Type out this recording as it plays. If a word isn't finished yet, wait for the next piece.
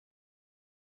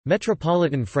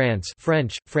Metropolitan France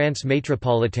French, France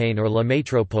métropolitaine or La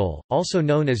Métropole, also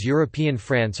known as European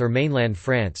France or Mainland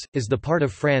France, is the part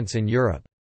of France in Europe.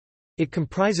 It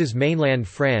comprises mainland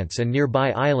France and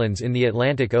nearby islands in the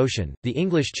Atlantic Ocean, the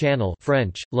English Channel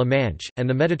French, La Manche, and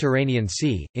the Mediterranean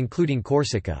Sea, including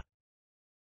Corsica.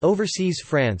 Overseas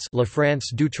France, La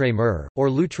France d'outre-mer,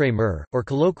 or l'outre-mer, or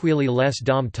colloquially Les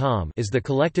Dom-Tom, is the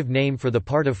collective name for the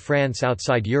part of France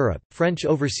outside Europe. French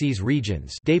overseas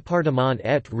regions, départements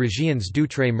et régions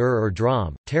d'outre-mer or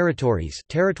DROM, territories,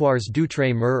 territoires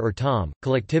d'outre-mer or TOM,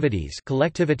 collectivities,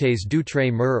 collectivités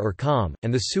d'outre-mer or COM,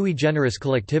 and the sui generis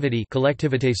collectivity,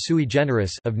 collectivité sui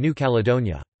generis, of New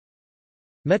Caledonia.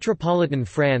 Metropolitan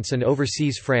France and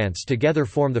overseas France together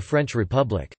form the French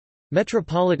Republic.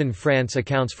 Metropolitan France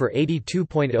accounts for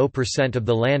 82.0% of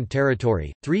the land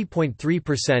territory,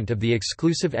 3.3% of the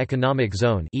Exclusive Economic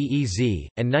Zone (EEZ),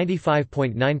 and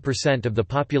 95.9% of the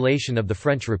population of the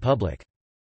French Republic.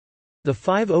 The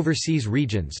five overseas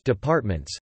regions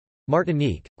departments,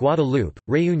 Martinique, Guadeloupe,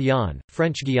 Réunion,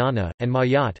 French Guiana, and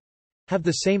Mayotte, have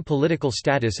the same political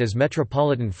status as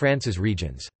Metropolitan France's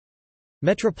regions.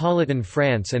 Metropolitan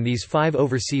France and these five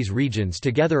overseas regions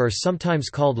together are sometimes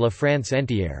called La France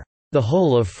entière, the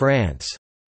whole of France,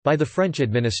 by the French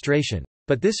administration.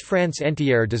 But this France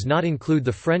entière does not include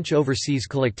the French overseas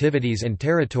collectivities and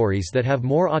territories that have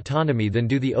more autonomy than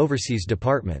do the overseas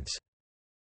departments.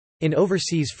 In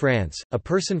overseas France, a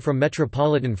person from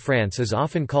Metropolitan France is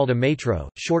often called a métro,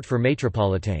 short for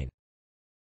métropolitain.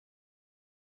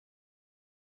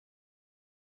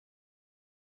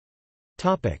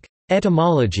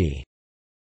 Etymology.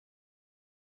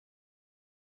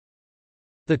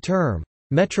 The term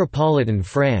Metropolitan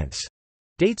France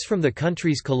dates from the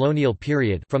country's colonial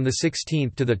period from the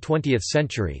 16th to the 20th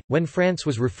century, when France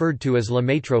was referred to as La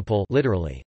Métropole,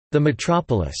 literally, the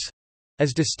metropolis,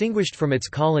 as distinguished from its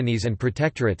colonies and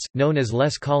protectorates, known as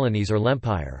les colonies or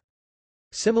l'empire.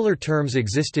 Similar terms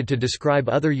existed to describe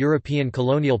other European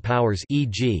colonial powers,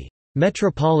 e.g.,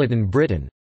 Metropolitan Britain,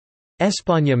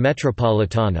 España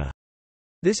Metropolitana.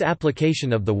 This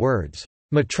application of the words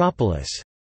metropolis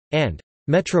and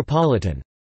metropolitan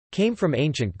came from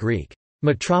ancient Greek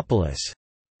metropolis,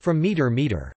 from meter,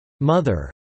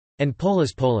 mother, and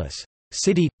polis,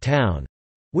 city, town,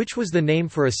 which was the name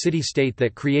for a city-state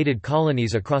that created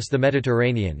colonies across the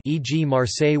Mediterranean, e.g.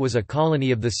 Marseille was a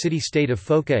colony of the city-state of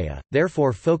Phocaea,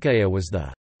 therefore Phocaea was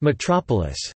the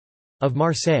metropolis of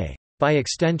Marseille. By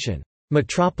extension,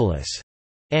 metropolis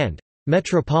and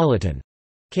metropolitan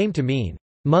came to mean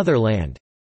motherland,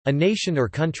 a nation or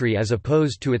country as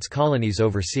opposed to its colonies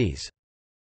overseas.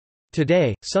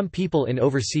 Today, some people in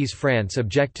overseas France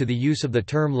object to the use of the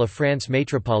term La France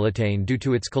métropolitaine due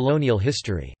to its colonial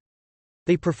history.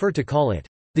 They prefer to call it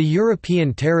the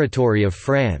European territory of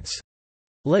France,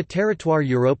 le territoire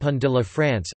européen de la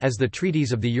France, as the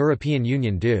treaties of the European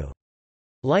Union do.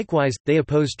 Likewise, they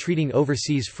oppose treating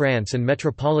overseas France and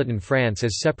metropolitan France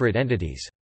as separate entities.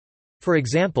 For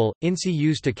example, INSEE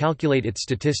used to calculate its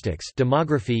statistics,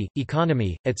 demography,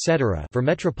 economy, etc. for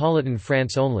metropolitan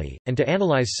France only, and to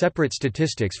analyze separate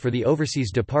statistics for the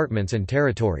overseas departments and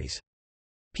territories.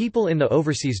 People in the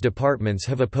overseas departments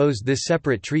have opposed this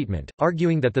separate treatment,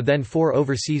 arguing that the then four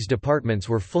overseas departments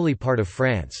were fully part of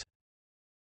France.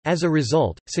 As a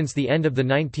result, since the end of the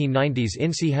 1990s,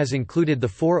 INSEE has included the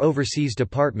four overseas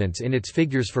departments in its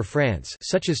figures for France,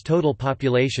 such as total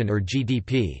population or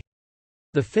GDP.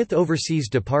 The fifth overseas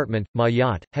department,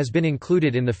 Mayotte, has been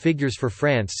included in the figures for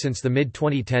France since the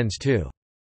mid-2010s too.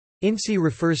 INSEE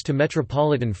refers to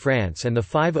metropolitan France and the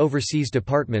five overseas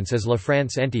departments as La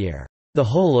France entière, the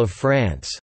whole of France.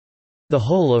 The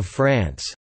whole of France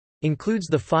includes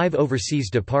the five overseas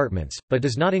departments, but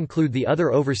does not include the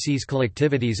other overseas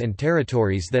collectivities and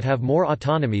territories that have more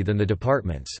autonomy than the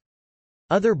departments.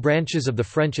 Other branches of the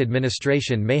French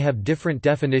administration may have different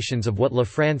definitions of what La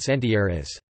France entière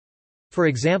is. For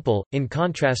example, in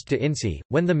contrast to INSEE,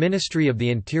 when the Ministry of the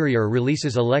Interior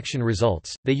releases election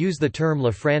results, they use the term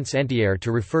La France entière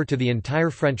to refer to the entire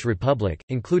French Republic,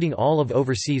 including all of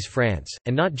overseas France,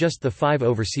 and not just the five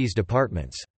overseas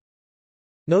departments.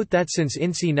 Note that since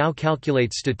INSEE now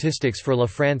calculates statistics for La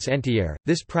France entière,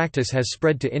 this practice has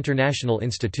spread to international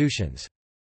institutions.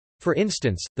 For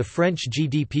instance, the French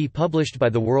GDP published by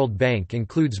the World Bank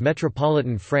includes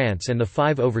metropolitan France and the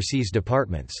five overseas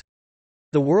departments.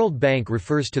 The World Bank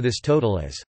refers to this total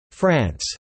as France.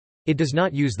 It does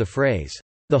not use the phrase,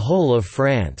 the whole of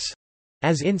France,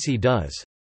 as INSEE does.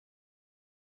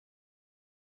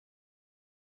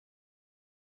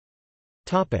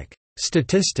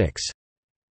 Statistics.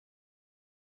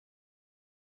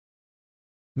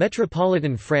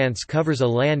 Metropolitan France covers a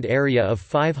land area of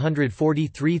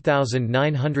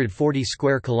 543,940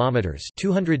 square kilometers,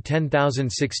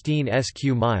 210,016 sq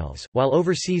miles, while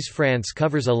overseas France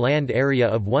covers a land area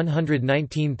of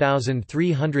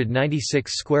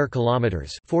 119,396 square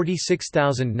kilometers,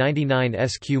 46,099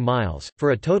 sq miles,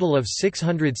 for a total of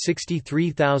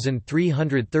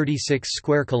 663,336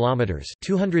 square kilometers,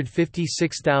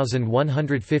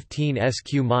 256,115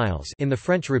 sq miles in the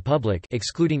French Republic,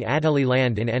 excluding Adelie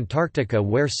land in Antarctica,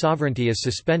 where sovereignty is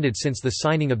suspended since the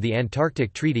signing of the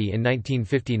Antarctic Treaty in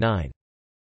 1959.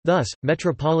 Thus,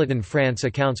 metropolitan France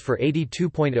accounts for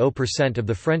 82.0% of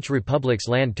the French Republic's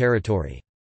land territory.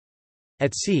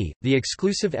 At sea, the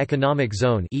Exclusive Economic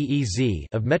Zone (EEZ)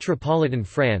 of metropolitan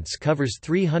France covers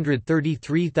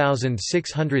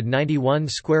 333,691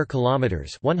 square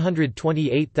kilometers,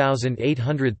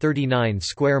 128,839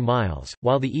 square miles,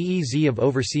 while the EEZ of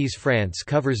overseas France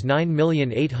covers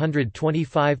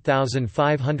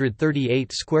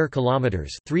 9,825,538 square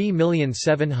kilometers,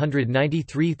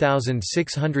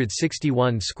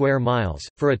 3,793,661 square miles,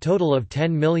 for a total of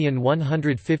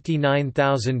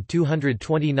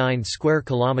 10,159,229 square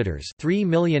kilometers,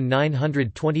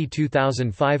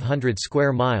 3,922,500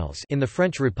 square miles in the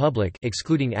French Republic,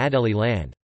 excluding Adelie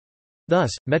land. Thus,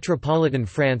 metropolitan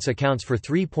France accounts for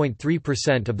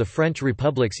 3.3% of the French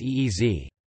Republic's EEZ.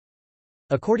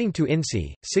 According to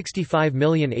INSEE,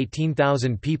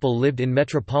 65,018,000 people lived in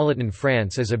metropolitan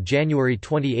France as of January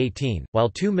 2018, while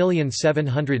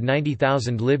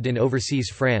 2,790,000 lived in overseas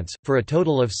France, for a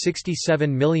total of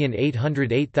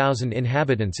 67,808,000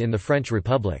 inhabitants in the French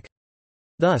Republic.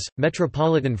 Thus,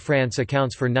 metropolitan France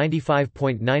accounts for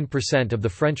 95.9% of the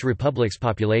French Republic's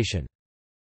population.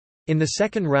 In the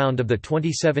second round of the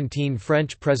 2017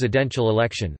 French presidential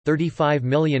election,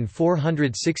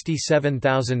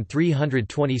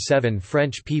 35,467,327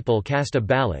 French people cast a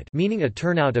ballot, meaning a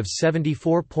turnout of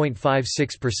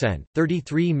 74.56%.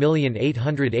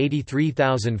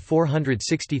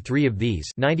 33,883,463 of these,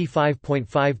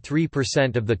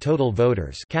 95.53% of the total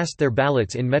voters, cast their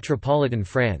ballots in metropolitan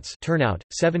France. Turnout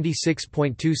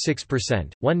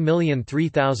 76.26%.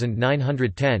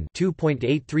 1,003,910,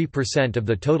 2.83% of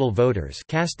the total voters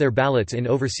cast their ballots in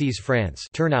overseas France.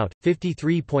 Turnout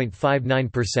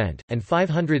 53.59%, and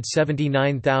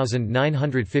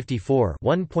 579,954,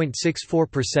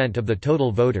 1.64% of the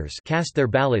total voters cast their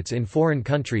ballots in foreign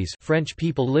countries, French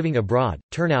people living abroad.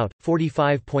 Turnout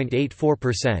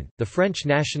 45.84%. The French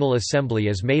National Assembly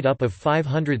is made up of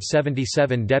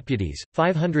 577 deputies,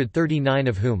 539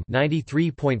 of whom,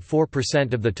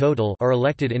 93.4% of the total, are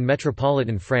elected in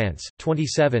metropolitan France,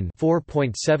 27,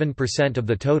 4.7% of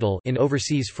the total in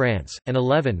overseas France, and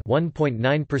 11,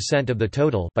 1.9% of the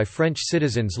total by French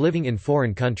citizens living in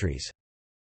foreign countries.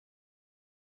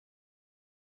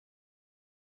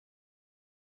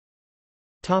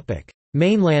 Topic: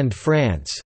 Mainland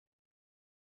France.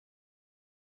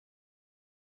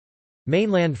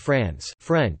 Mainland France,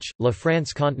 French, La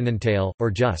France continentale,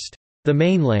 or just the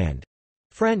mainland,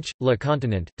 French, Le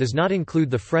Continent, does not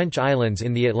include the French islands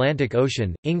in the Atlantic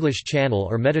Ocean, English Channel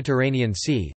or Mediterranean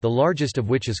Sea, the largest of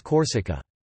which is Corsica.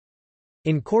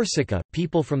 In Corsica,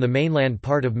 people from the mainland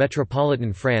part of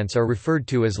metropolitan France are referred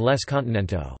to as les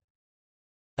continentaux.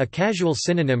 A casual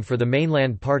synonym for the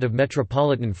mainland part of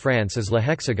metropolitan France is le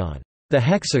hexagone, the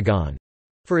hexagon,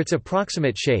 for its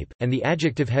approximate shape, and the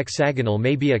adjective hexagonal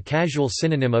may be a casual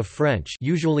synonym of French,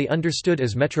 usually understood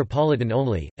as metropolitan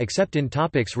only, except in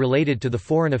topics related to the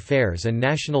foreign affairs and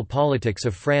national politics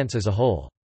of France as a whole.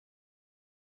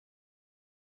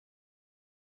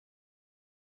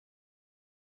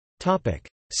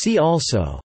 See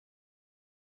also: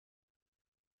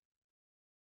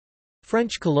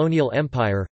 French colonial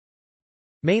empire,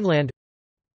 Mainland,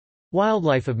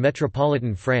 Wildlife of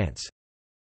metropolitan France.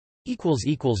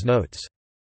 Notes